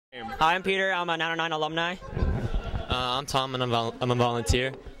Hi, I'm Peter. I'm a 909 alumni. I'm Tom, and I'm a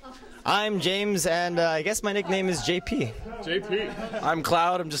volunteer. I'm James, and I guess my nickname is JP. JP. I'm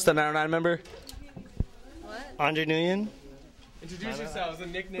Cloud. I'm just a 909 member. What? Andre Nguyen. Introduce yourselves. A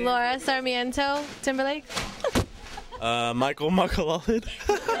nickname. Laura Sarmiento Timberlake. Michael Muckalolid.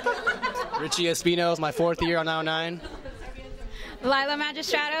 Richie Espino is my 4th year on 909. Lila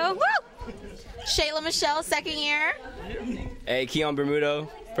Magistrato. Woo! Shayla Michelle, 2nd year. Hey, Keon Bermudo,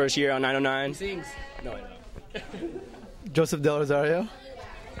 1st year on 909. Sings. No, I don't. Joseph Del Rosario.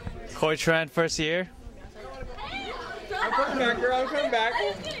 Coy Trent, 1st year. I'm coming back, girl. I'm coming back.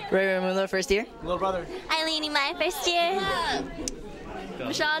 Ray Muller, 1st year. Little brother. Eileen Imai, 1st year.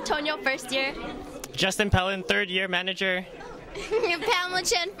 Michelle Antonio, 1st year. Justin Pellin, 3rd year manager. Pamela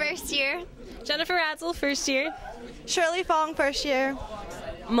Chen, 1st year. Jennifer Ratzel, 1st year. Shirley Fong, 1st year.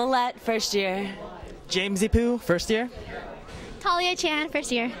 Millette, 1st year. James Ipu, 1st year. Talia Chan,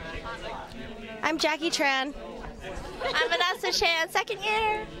 1st year. I'm Jackie Tran. I'm Vanessa Chan, 2nd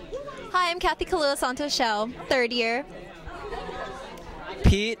year. Hi, I'm Kathy Kalua Santos Shell, 3rd year.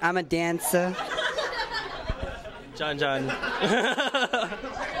 Pete, I'm a dancer. John.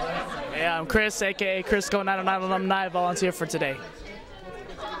 Hey, I'm Chris, aka Crisco 909 alumni, volunteer for today.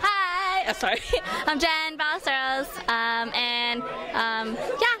 Hi, I'm Jen Ballesteros, yeah,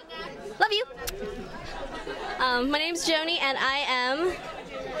 love you. My name's Joni, and I am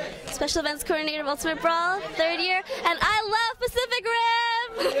Special Events Coordinator of Ultimate Brawl, 3rd year, and I love Pacific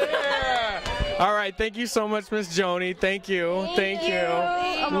Rim! Yeah. All right. Thank you so much, Miss Joni. Thank you. Thank you.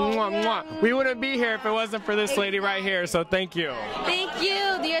 Mwah, mwah. We wouldn't be here if it wasn't for this lady right here, so thank you. Thank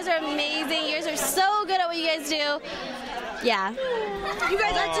you. You guys are amazing. You guys are so good at what you guys do. Yeah. You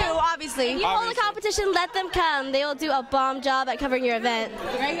guys are too, obviously. You hold a competition, let them come. They will do a bomb job at covering your event.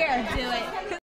 Right here. Do it.